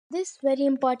This very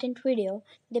important video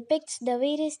depicts the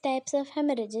various types of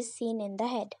hemorrhages seen in the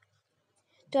head.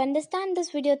 To understand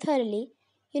this video thoroughly,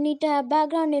 you need to have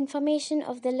background information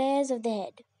of the layers of the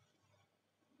head.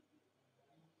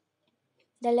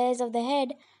 The layers of the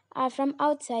head are from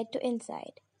outside to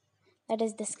inside, that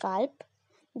is the scalp,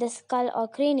 the skull or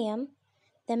cranium,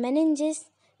 the meninges,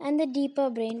 and the deeper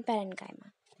brain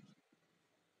parenchyma.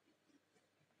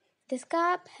 The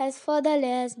scalp has further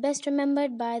layers best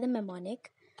remembered by the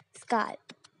mnemonic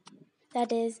scalp,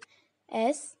 that is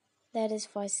S, that is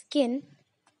for skin,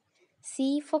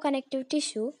 C for connective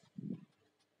tissue,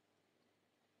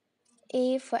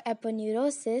 A for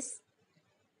aponeurosis,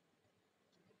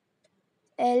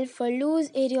 L for loose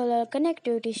areolar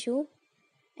connective tissue,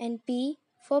 and P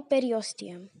for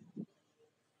periosteum.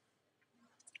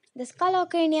 The skull or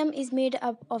cranium is made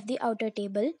up of the outer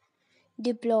table,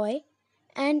 diploid,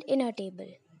 and inner table.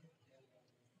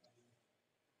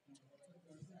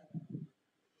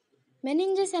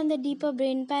 Meninges and the deeper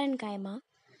brain parenchyma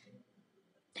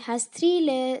has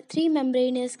three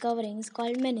membranous coverings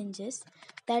called meninges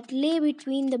that lay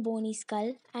between the bony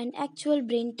skull and actual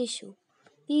brain tissue.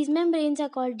 These membranes are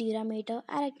called dura mater,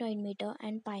 arachnoid mater,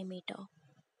 and pi mater.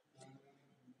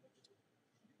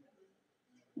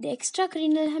 The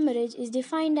extracranial hemorrhage is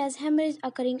defined as hemorrhage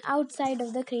occurring outside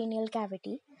of the cranial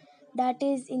cavity, that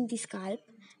is in the scalp,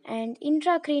 and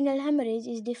intracranial hemorrhage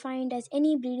is defined as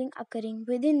any bleeding occurring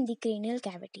within the cranial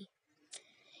cavity.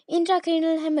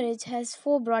 Intracranial hemorrhage has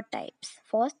four broad types.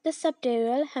 First, the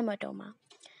subterroral hematoma.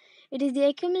 It is the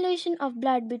accumulation of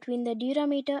blood between the dura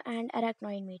mater and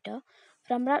arachnoid mater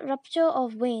from rupture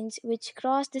of veins which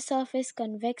cross the surface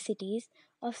convexities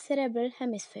of cerebral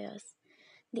hemispheres.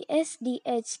 The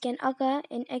SDH can occur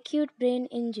in acute brain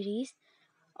injuries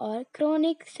or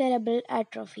chronic cerebral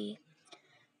atrophy.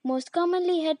 Most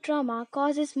commonly, head trauma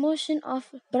causes motion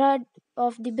of blood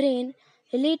of the brain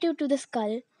relative to the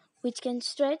skull, which can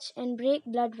stretch and break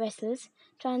blood vessels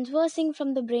transversing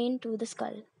from the brain to the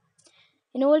skull.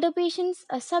 In older patients,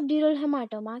 a subdural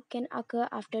hematoma can occur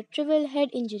after trivial head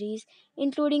injuries,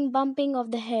 including bumping of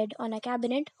the head on a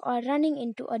cabinet or running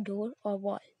into a door or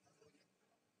wall.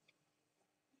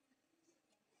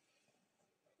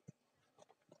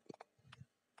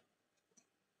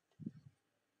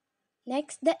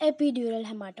 Next, the epidural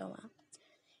hematoma.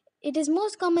 It is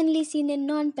most commonly seen in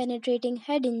non-penetrating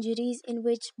head injuries in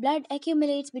which blood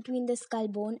accumulates between the skull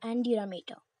bone and dura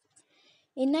mater.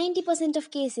 In 90%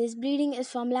 of cases, bleeding is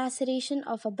from laceration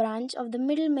of a branch of the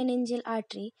middle meningeal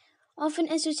artery, often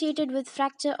associated with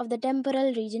fracture of the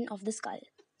temporal region of the skull.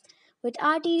 With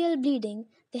arterial bleeding,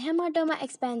 the hematoma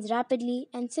expands rapidly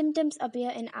and symptoms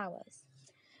appear in hours.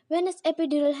 Venous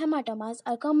epidural hematomas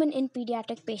are common in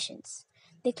pediatric patients.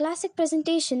 The classic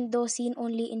presentation, though seen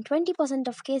only in 20%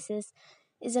 of cases,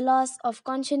 is a loss of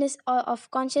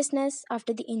consciousness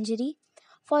after the injury,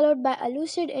 followed by a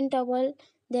lucid interval,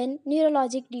 then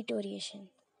neurologic deterioration.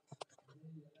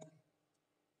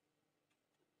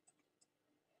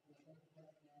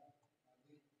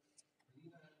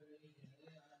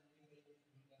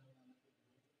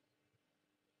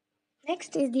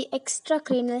 Next is the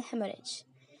extracranial hemorrhage.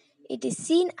 It is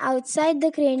seen outside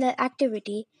the cranial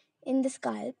activity in the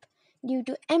scalp due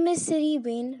to emissary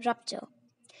vein rupture.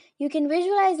 You can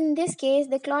visualize in this case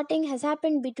the clotting has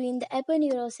happened between the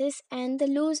aponeurosis and the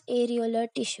loose areolar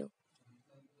tissue.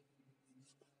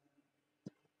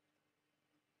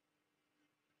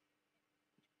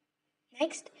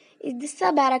 Next is the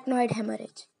subarachnoid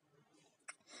hemorrhage.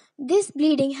 This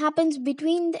bleeding happens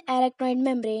between the arachnoid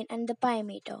membrane and the pi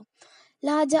mater,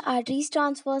 larger arteries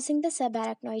traversing the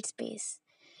subarachnoid space.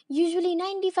 Usually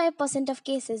 95% of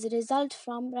cases result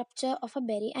from rupture of a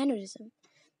berry aneurysm.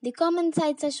 The common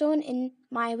sites are shown in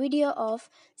my video of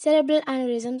cerebral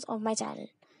aneurysms of my channel.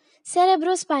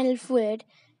 Cerebrospinal fluid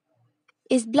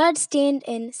is blood stained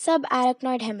in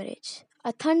subarachnoid hemorrhage.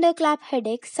 A thunderclap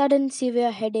headache, sudden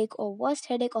severe headache, or worst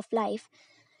headache of life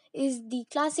is the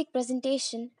classic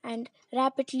presentation and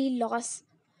rapidly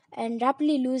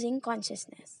losing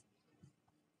consciousness.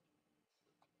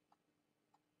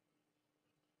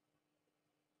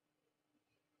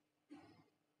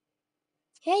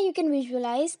 Here you can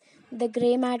visualize the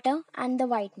gray matter and the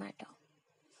white matter.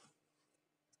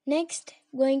 Next,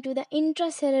 going to the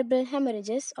intracerebral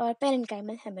hemorrhages or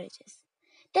parenchymal hemorrhages.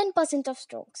 10% of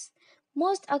strokes.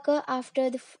 Most occur after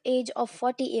the age of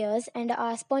 40 years and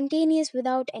are spontaneous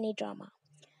without any trauma.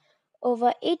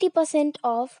 Over 80%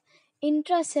 of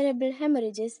intracerebral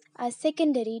hemorrhages are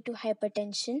secondary to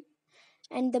hypertension,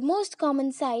 and the most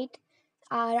common site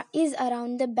is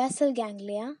around the basal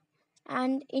ganglia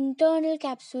and internal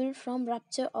capsule from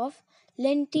rupture of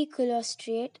lenticular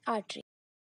striate artery.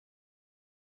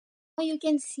 Now you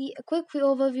can see a quick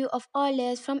overview of all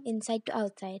layers from inside to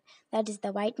outside. That is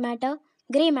the white matter,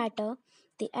 gray matter,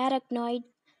 the arachnoid,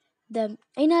 the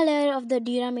inner layer of the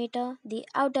dura mater, the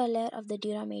outer layer of the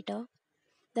dura mater,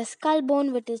 the skull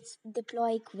bone with its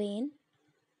diploic vein,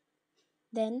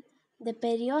 then the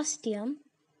periosteum,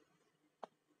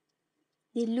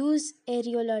 the loose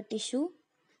areolar tissue,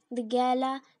 the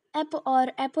gala or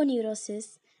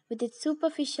aponeurosis with its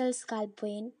superficial scalp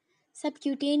vein,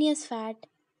 subcutaneous fat,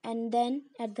 and then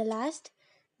at the last,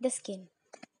 the skin.